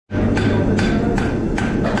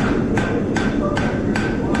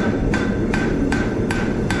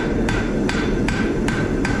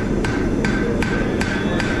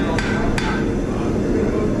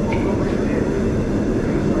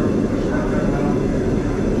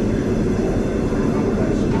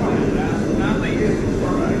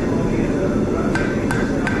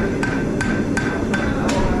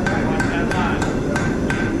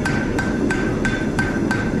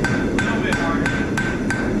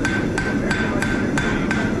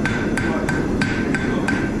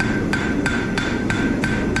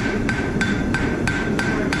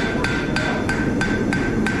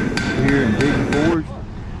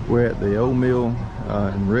Old Mill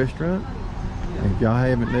and Restaurant. And if y'all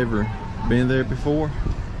haven't never been there before,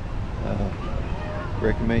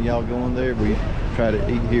 recommend y'all going there. We try to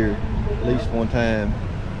eat here at least one time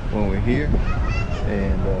when we're here.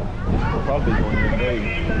 And we'll probably be going there today,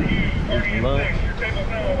 eat some lunch.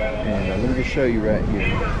 And let me just show you right here.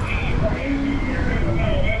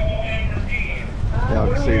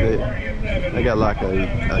 Y'all can see that they got like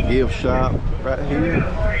a gift shop right here.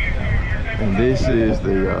 And this is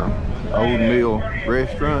the Old Mill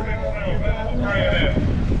Restaurant.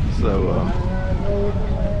 So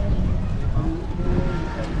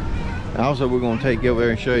also we're going to take you over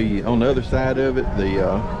there and show you on the other side of it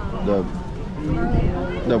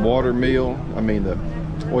the water mill. I mean the,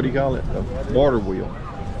 what do you call it? The water wheel.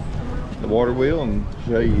 The water wheel, and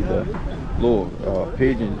show you the little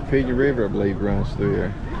Pigeon River, I believe, runs through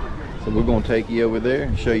there. So we're going to take you over there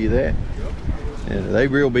and show you that. And they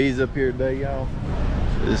real busy up here today, y'all.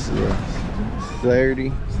 So this is a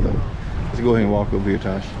Saturday, so let's go ahead and walk over here,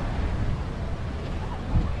 Tosh.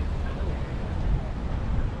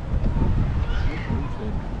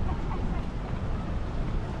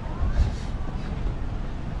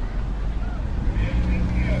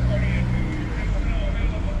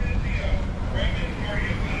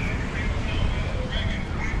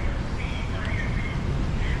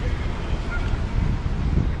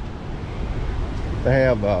 They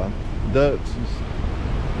have ducks.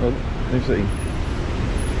 Well, let me see.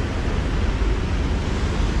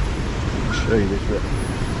 I'll show you this right.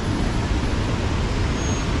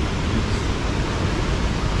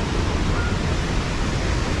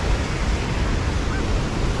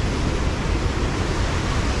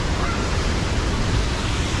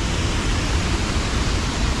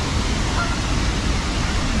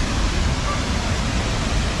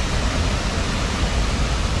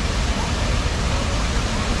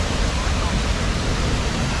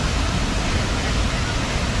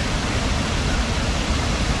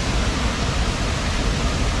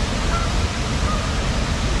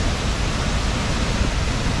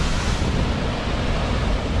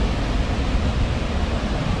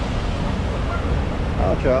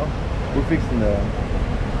 Y'all, we're fixing the,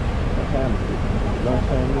 what time is it?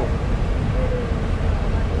 Lunchtime yet?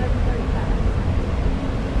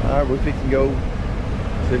 Alright, we're fixing to go.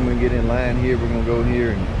 See if we can get in line here. We're going to go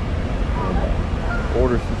here and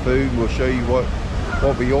order some food. We'll show you what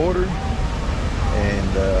we ordered,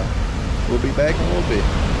 and we'll be back in a little bit.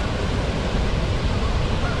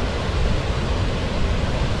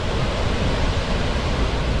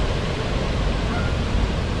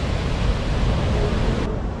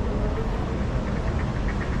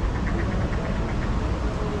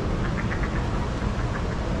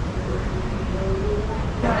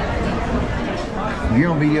 You're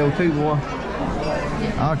on video too, boy.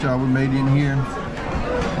 Alright, y'all, we made it in here,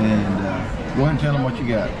 and go ahead and tell them what you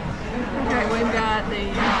got. Okay, we've got the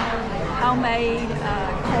homemade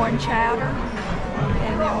corn chowder,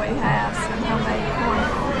 and then we have some homemade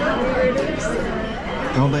corn fritters. I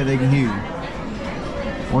don't think they can hear you.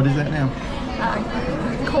 What is that now?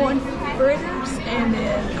 Corn fritters and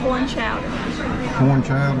then corn chowder. Corn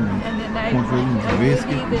chowder and then corn fritters and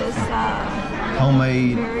biscuit. This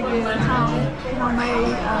homemade. Very good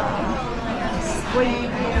homemade sweet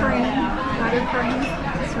cream, butter cream.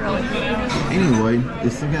 It's really good. Anyway,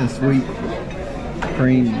 it's some kind of sweet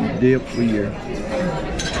cream dip with your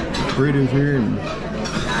fritters here, and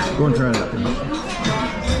go and try it out.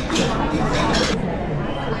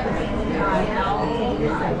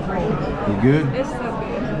 You good? It's so good.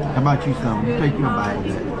 How about you, son? We'll take you a bite of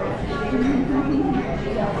that.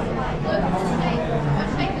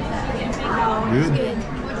 Good?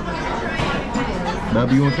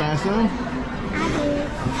 Bubba, you want to try some?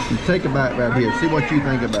 You take a bite right here. See what you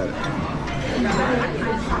think about it.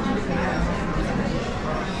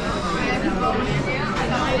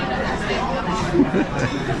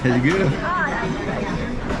 Is it good?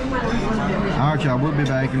 Alright, y'all, we'll be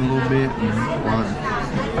back in a little bit.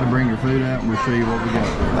 I'll bring your food out and we'll show you what we got.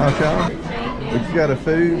 Alright, y'all, we just got a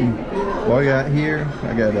food. And what I got here,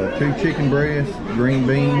 I got 2 chicken breasts, green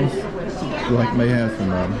beans. Like may have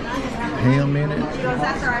some ham in it,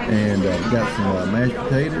 and got some mashed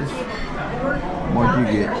potatoes. What'd you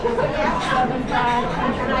get?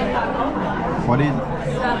 What is it?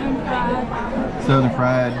 Southern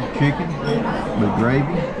fried chicken with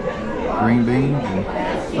gravy, green beans, and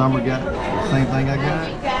Summer got the same thing I got.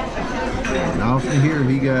 And also here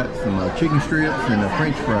he got some chicken strips and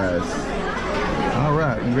French fries. All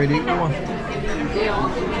right, you ready to eat one?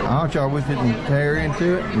 I'll y'all with it and tear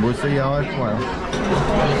into it, and we'll see y'all after a while.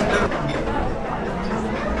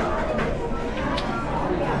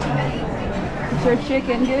 Is your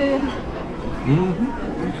chicken good?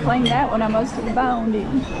 Mm-hmm. Cleaned that one almost to the bone,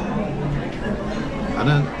 didn't you? I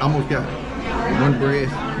done almost got one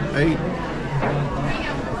breast ate.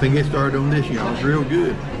 I think it started on this year. It was real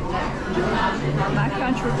good. My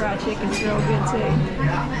country fried chicken's real good too.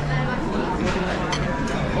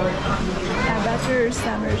 How about yours,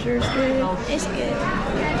 Summers? Yours good? It's good.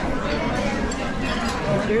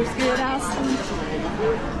 Is yours good, Austin?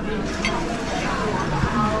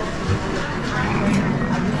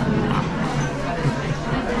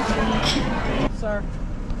 Sir,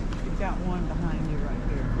 you've got one behind you right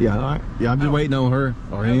here. Yeah, all right. Yeah, I'm just waiting on her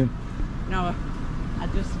or him. No, I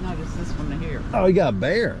just noticed this one here. Oh, you got a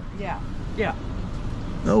bear. Yeah. Yeah.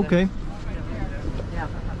 Okay. Yeah.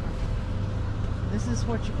 This is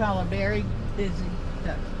what you call a very busy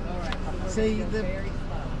duck. All right. See the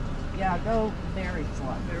yeah, go very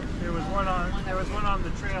slow. There was one on the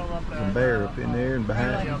trail up there. A bear up in there and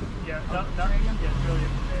behind. Yeah, really.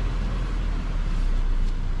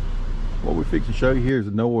 What we're fixing to show you here is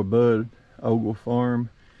the Noah Bud Ogle Farm,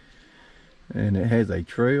 and it has a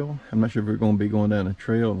trail. I'm not sure if we're going to be going down a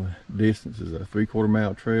trail. The distance is a 3/4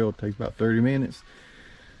 mile trail. It takes about 30 minutes,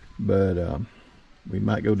 but we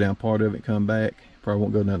might go down part of it, come back. Probably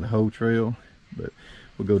won't go down the whole trail, but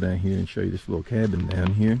we'll go down here and show you this little cabin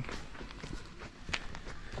down here.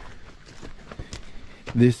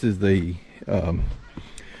 This is the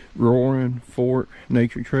Roaring Fork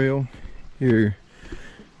Nature Trail here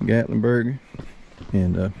in Gatlinburg,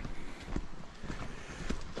 and it's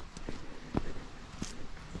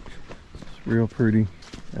real pretty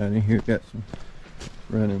out in here. Got some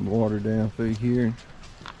running water down through here.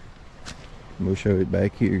 And we'll show it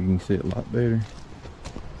back here. You can see it a lot better.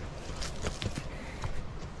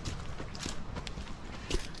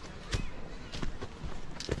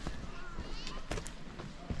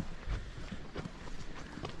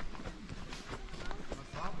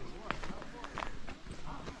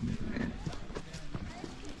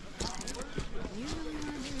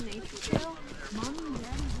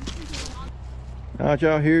 Alright,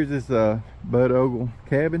 y'all, here's this Bud Ogle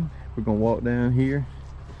cabin. We're gonna walk down here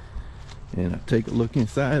and take a look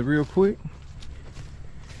inside real quick.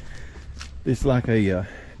 It's like a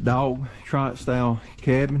dog trot style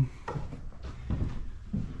cabin.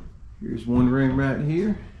 Here's one room right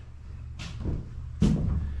here.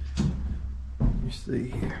 You see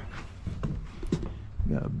here,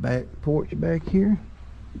 got a back porch back here.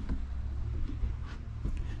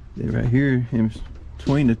 Then right here in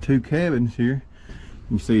between the two cabins here,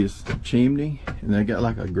 you see this chimney, and they got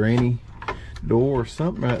like a granny door or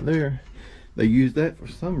something right there. They use that for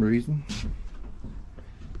some reason.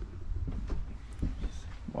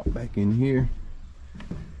 Walk back in here.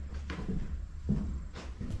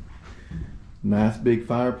 Nice big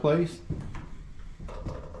fireplace.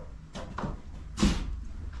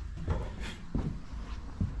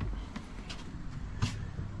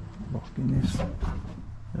 Walk in this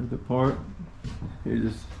other part. Here's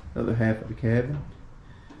this other half of the cabin.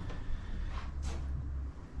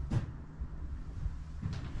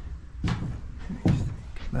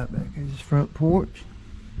 Right back here's this front porch.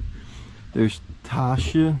 There's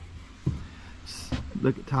Tasha.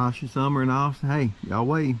 Look at Tasha, Summer, and Austin. Hey, y'all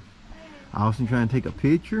wave. Austin trying to take a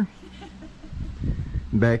picture.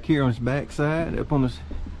 Back here on his back side, up on this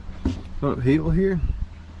hill here,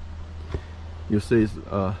 you'll see his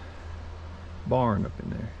barn up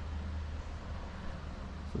in there.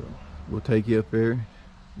 So we'll take you up there,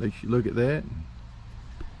 let you look at that.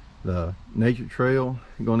 The nature trail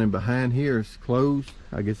going in behind here is closed.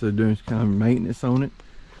 I guess they're doing some kind of maintenance on it,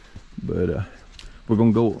 but we're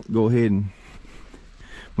gonna go ahead, and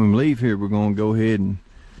when we leave here, we're gonna go ahead and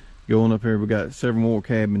go on up here. We got several more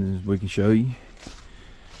cabins we can show you,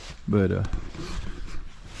 but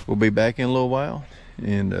we'll be back in a little while,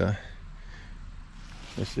 and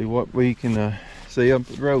let's see what we can see up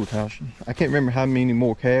the road, Tasha. I can't remember how many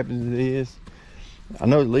more cabins it is. I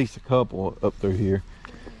know at least a couple up through here.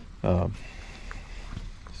 So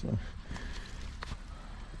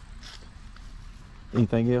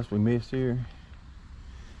anything else we missed here?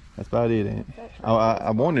 That's about it, ain't it?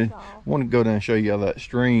 I wanted to go down and show you all that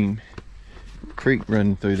stream creek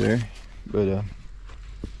running through there, but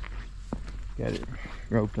got it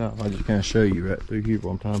roped off. I just kind of show you right through here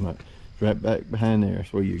what I'm talking about. It's right back behind there.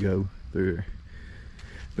 That's where you go through there.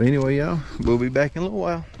 But anyway, y'all, we'll be back in a little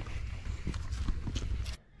while.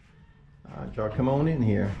 All right, y'all, come on in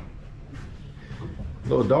here. A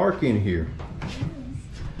little dark in here.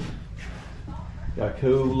 Got a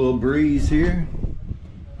cool little breeze here.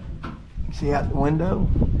 See out the window.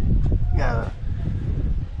 Got a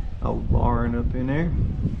old barn up in there.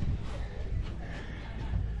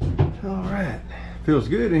 All right, Feels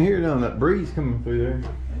good in here, down that breeze coming through there. It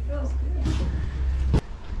feels good.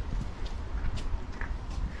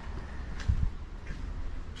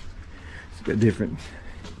 It's got different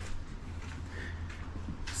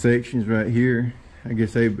sections right here. I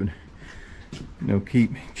guess they would,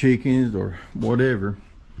 keep chickens or whatever.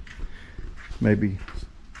 Maybe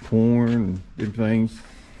corn and different things.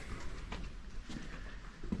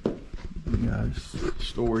 You got a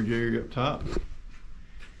storage area up top.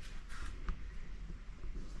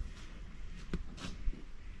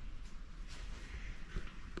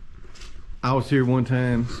 I was here one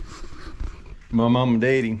time, my mom and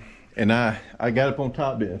daddy, and I got up on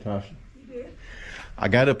top, didn't I, Tasha? You did. I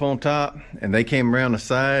got up on top, and they came around the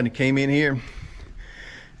side and came in here,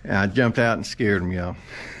 and I jumped out and scared them, y'all.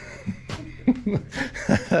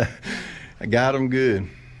 I got them good.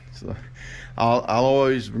 So I'll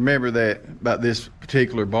always remember that about this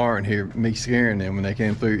particular barn here, me scaring them when they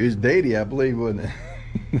came through. It was Daddy, I believe, wasn't it?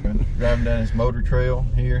 Driving down this motor trail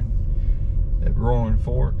here at Roaring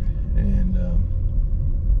Fork. And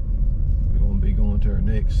we're going to be going to our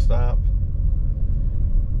next stop.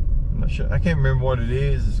 I'm not sure. I can't remember what it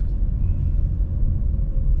is.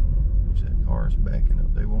 That car's backing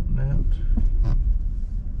up. They wanting out.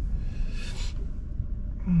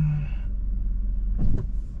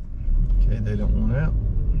 Okay, they don't want out.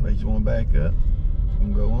 They just want to back up. It's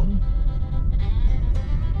going to go on.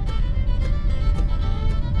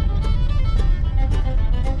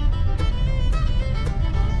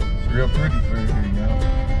 Real pretty through here, y'all.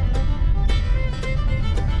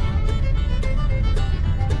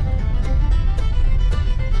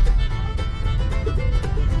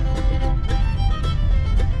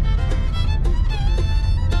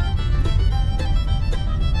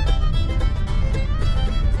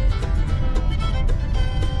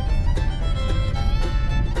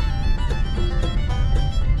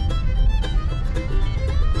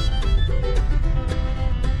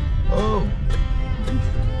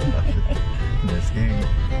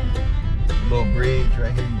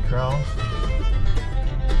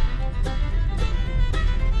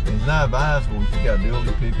 It's not advisable if you got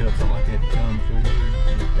dually pickup, something like that to come through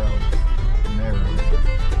here because it's narrow.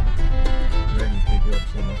 Regular pickup,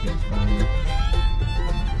 something like that's fine.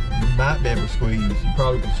 You might be able to squeeze, you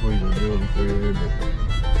probably could squeeze a dually through there, but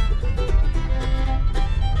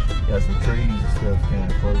got some trees and stuff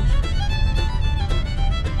kind of close.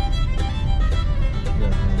 You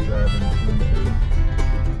guys want to drive in between too.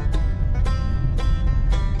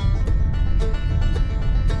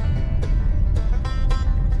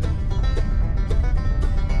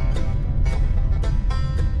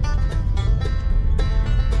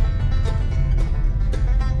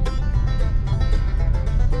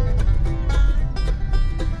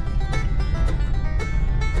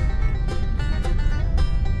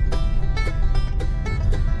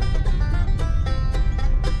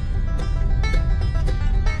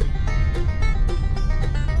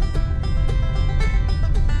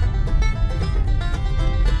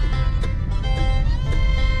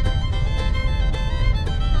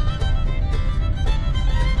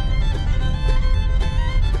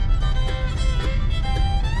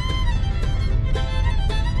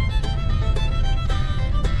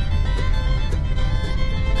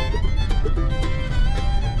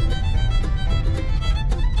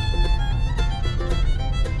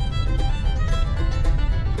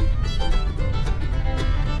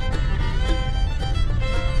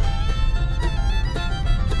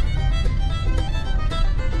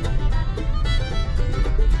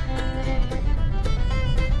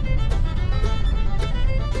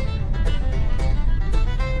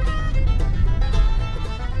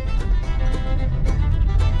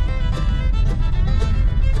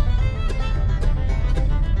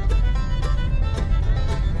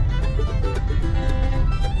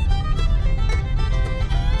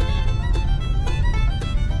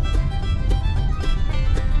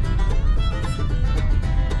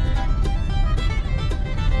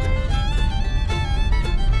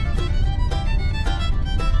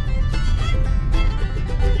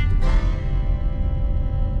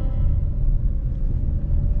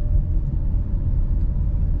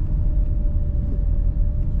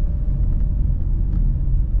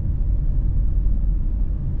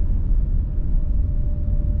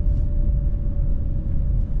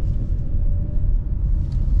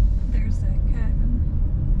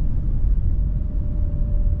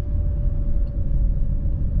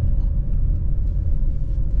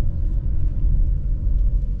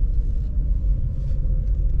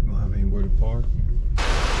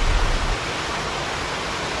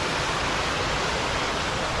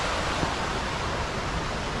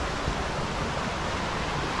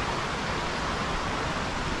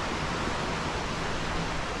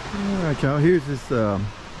 Alright y'all, here's this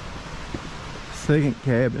second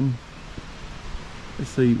cabin.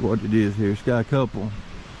 Let's see what it is here. It's got a couple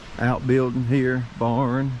outbuilding here,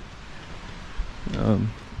 barn.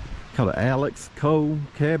 Called an Alex Cole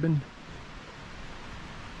cabin.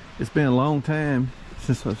 It's been a long time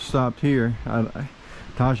since I stopped here.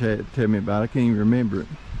 Tasha had to tell me about it. I can't even remember it.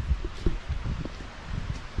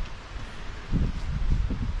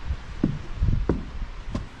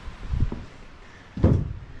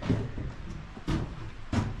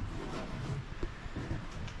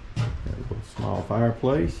 Small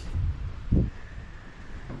fireplace.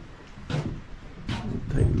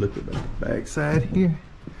 Take a look at the back side here.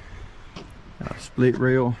 Got a split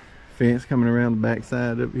rail fence coming around the back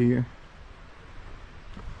side up here.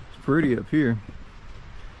 It's pretty up here.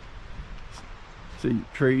 See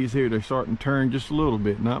trees here, they're starting to turn just a little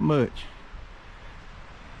bit, not much.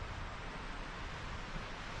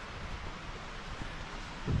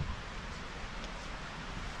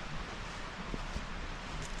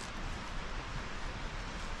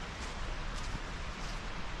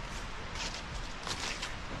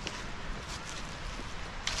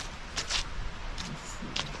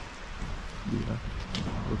 Yeah,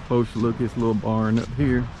 a closer look at this little barn up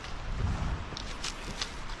here.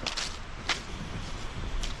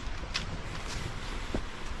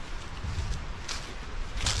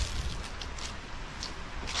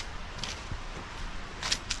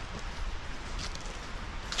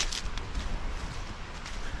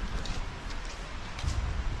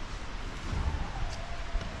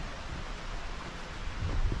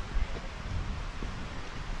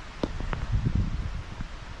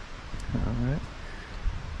 Alright,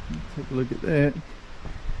 take a look at that.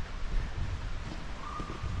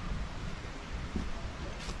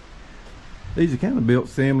 These are kind of built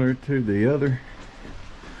similar to the other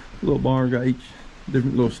little barns. Got each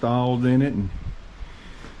different little stalls in it, and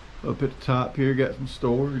up at the top here got some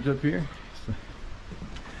storage up here. So,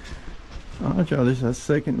 alright y'all, this is a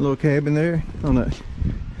second little cabin there on that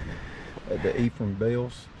at the Ephraim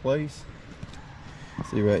Bell's place.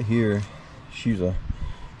 See right here, she's a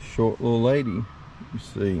short little lady. You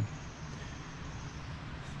see,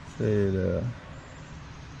 said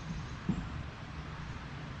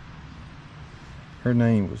her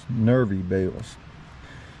name was Nervy Bells.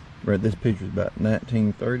 Right, this picture is about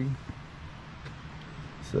 1930.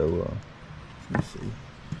 So let's see,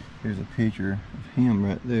 here's a picture of him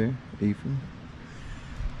right there, Ephraim.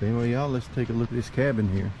 But anyway y'all, let's take a look at this cabin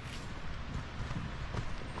here.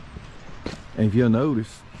 And if you'll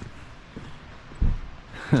notice,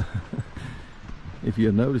 if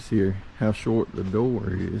you'll notice here how short the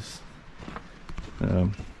door is.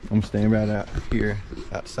 I'm standing right out here,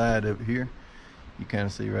 outside over here. You kind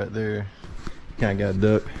of see right there, kind of got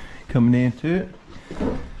a duct coming into it.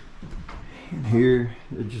 And here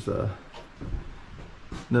is just another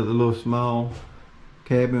little small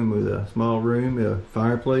cabin with a small room, a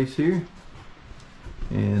fireplace here.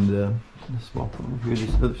 And let's walk over here to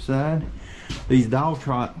this other side. These dog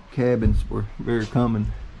trot cabins were very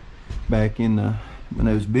common back in when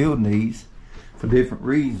they was building these for different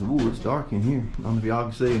reasons. Ooh, it's dark in here. I don't know if y'all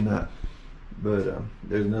can see or not, but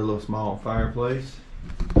there's another little small fireplace.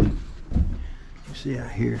 You see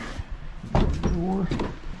out here, door.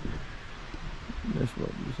 Let's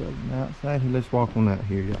walk this over on the outside here. Let's walk on out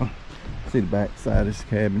here, y'all. See the back side of this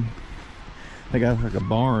cabin. They got like a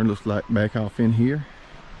barn, looks like, back off in here.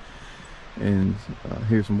 And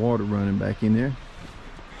here's some water running back in there.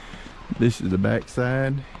 This is the back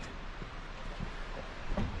side.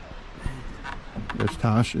 There's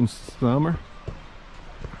Tasha and Summer.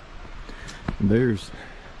 And there's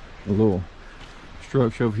a little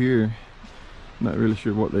structure over here. Not really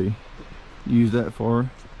sure what they use that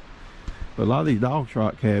for. But a lot of these dog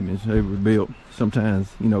trot cabins, they were built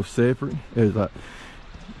sometimes, you know, separate. It was like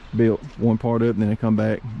built one part up and then they come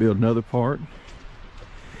back, build another part.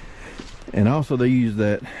 And also they use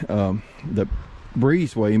that the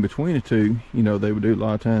breezeway in between the two. You know, they would do a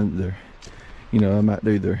lot of times their, you know, I might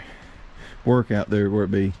do their work out there where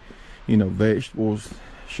it be, you know, vegetables,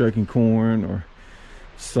 shucking corn or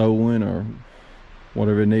sowing or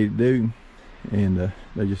whatever they need to do. And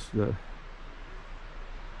they just so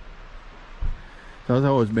it's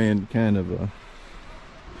always been kind of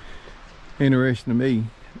interesting to me,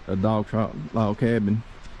 a dog trot log cabin,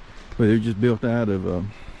 but they're just built out of you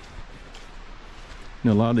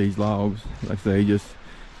know, a lot of these logs, like I say, just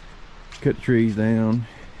cut the trees down,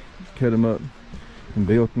 cut them up and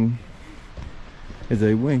built them as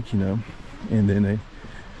they went, you know. And then they,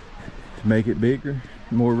 to make it bigger,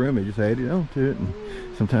 more room, they just added on to it. And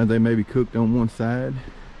sometimes they may be cooked on one side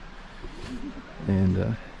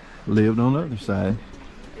and lived on the other side.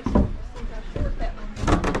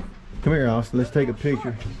 Come here, Austin. Let's take a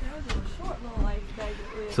picture.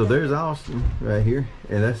 So there's Austin right here,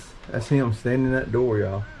 and that's him standing in that door,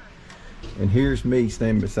 y'all. And here's me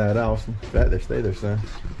standing beside Austin. Right there, stay there, son.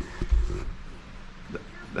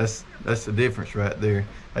 That's the difference right there.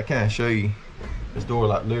 I kind of show you this door,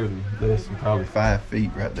 like literally less than probably 5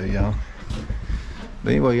 feet right there, y'all. But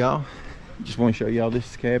anyway, y'all, just want to show y'all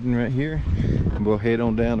this cabin right here, and we'll head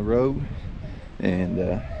on down the road.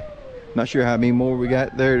 And not sure how many more we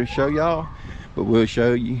got there to show y'all, but we'll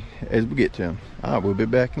show you as we get to them. All right, we'll be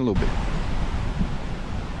back in a little bit.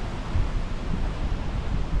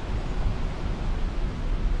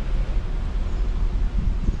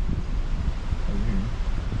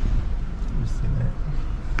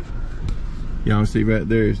 Y'all see right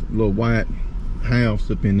there is a little white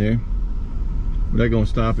house up in there. They're gonna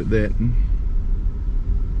stop at that.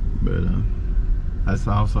 But that's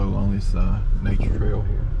also along this nature trail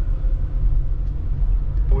here.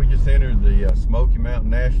 We just entered the Smoky Mountain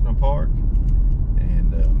National Park,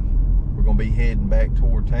 and we're gonna be heading back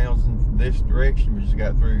toward Townsend this direction. We just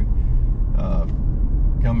got through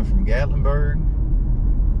coming from Gatlinburg.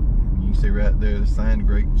 You can see right there the sign,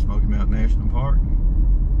 Great Smoky Mountain National Park.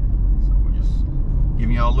 So we're just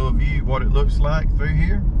giving y'all a little view of what it looks like through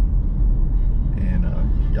here, and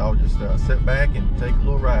y'all just sit back and take a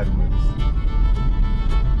little ride with us.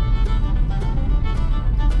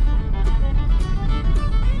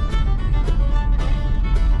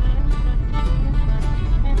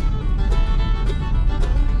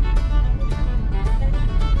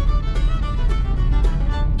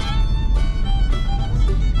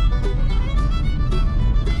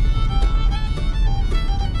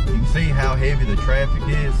 See how heavy the traffic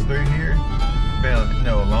is through here. It's been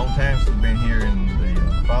a long time since I've been here in the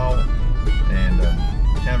fall, and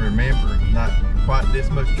kind of remember not quite this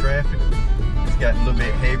much traffic. It's gotten a little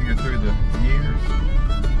bit heavier through the years,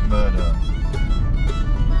 but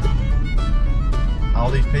all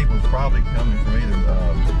these people is probably coming from either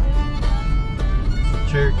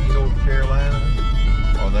Cherokee, North Carolina,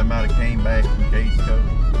 or they might have came back from Case Coast.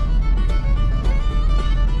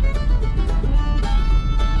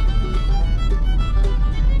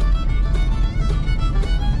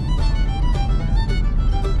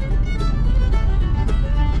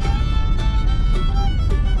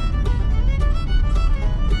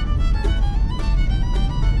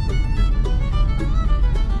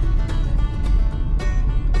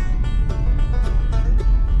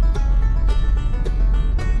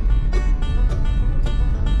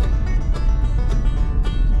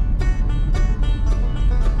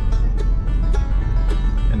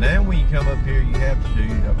 Come up here, you have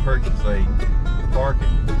to purchase a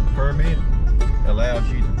parking permit. It allows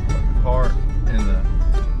you to park in the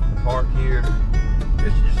park here.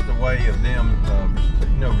 It's just a way of them,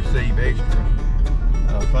 receive extra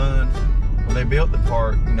funds. When they built the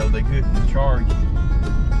park, they couldn't charge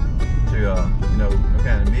to, no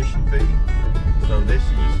kind of admission fee. So this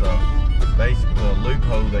is basically a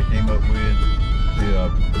loophole they came up with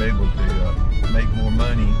to be able to make more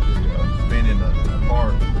money to spend in the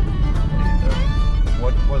park.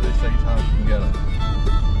 What do they say, Tom? You gotta,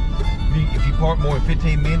 if you park more than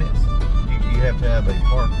 15 minutes, you have to have a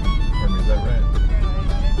parking permit. Is that right?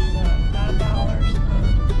 It's $5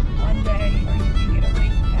 one day, or you can get a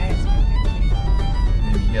week pass for 15.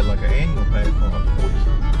 And you get like an annual pass for like 40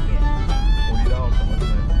 something. Yeah. $40, something like that.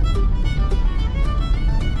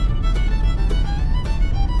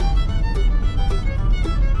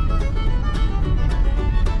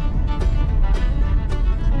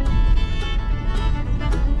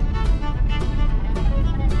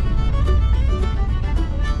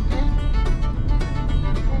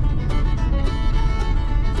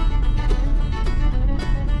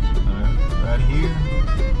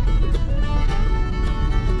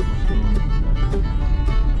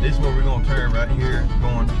 This is where we're going to turn right here,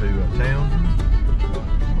 going to Townsend.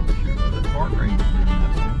 The park range is doing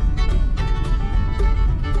that too.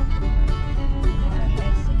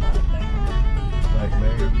 Black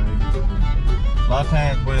bear, maybe. A lot of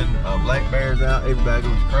times when black bear's out, everybody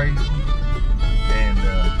goes crazy, and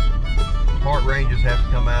park rangers have to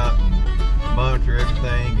come out and monitor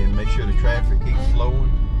everything and make sure the traffic keeps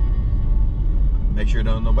flowing. Make sure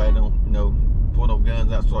nobody don't pull no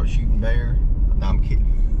guns out and start shooting bear. No, I'm kidding.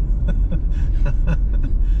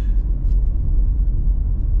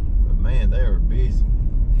 But man, they are busy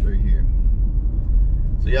through here.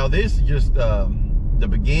 So y'all, this is just the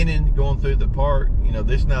beginning, going through the park.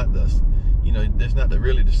 This not the this not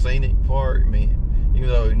really the scenic part. I mean, even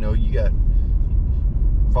though you got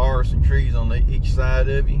forests and trees on each side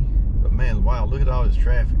of you, but man, wow, look at all this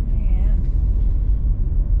traffic. Yeah.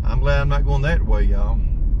 I'm glad I'm not going that way, y'all.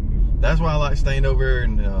 that's why I like staying over here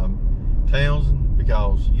in Townsend,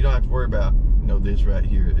 because you don't have to worry about, you know, this right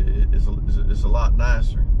here. It's a lot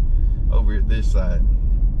nicer over at this side.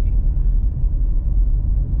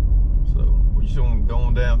 So we're just gonna go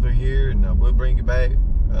on down through here, and we'll bring you back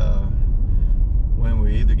when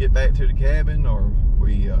we either get back to the cabin or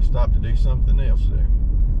we stop to do something else there.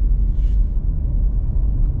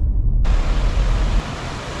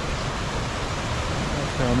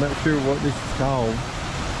 I'm not sure what this is called,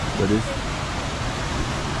 but it's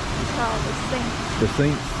called the Sphinx. The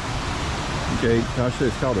Sphinx. Okay, I said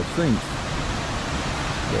it's called a Sphinx.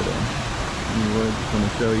 But anyway, just going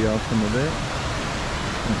to show y'all some of that.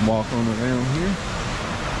 Walk on around here.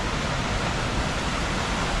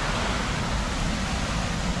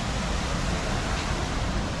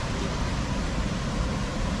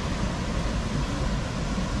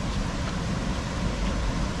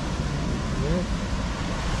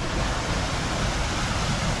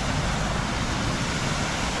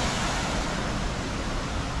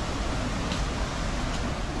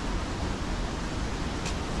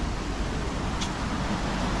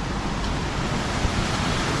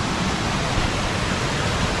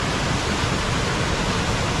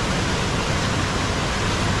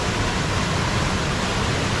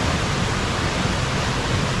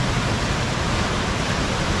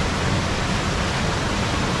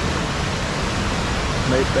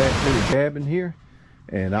 Made it back to the cabin here,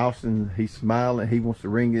 and Austin, he's smiling. He wants to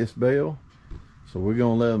ring this bell, so we're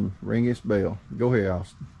gonna let him ring this bell. Go ahead,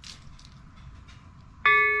 Austin.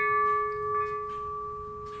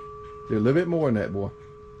 Do a little bit more than that, boy.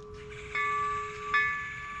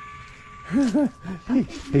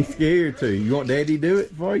 He's scared too. You want Daddy to do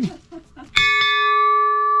it for you?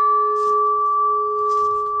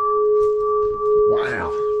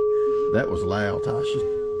 Wow, that was loud,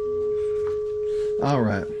 Tasha. All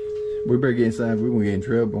right, we better get inside. We're gonna get in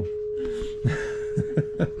trouble.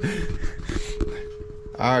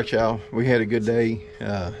 All right, y'all, we had a good day.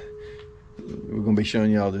 We're gonna be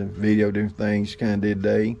showing y'all the video, different things kind of did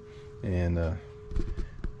today, and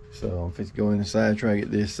so I'm just going inside, try to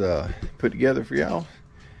get this put together for y'all,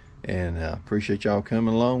 and appreciate y'all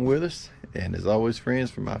coming along with us. And as always,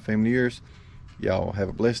 friends, from my family to yours, y'all have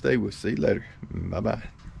a blessed day. We'll see you later. Bye bye.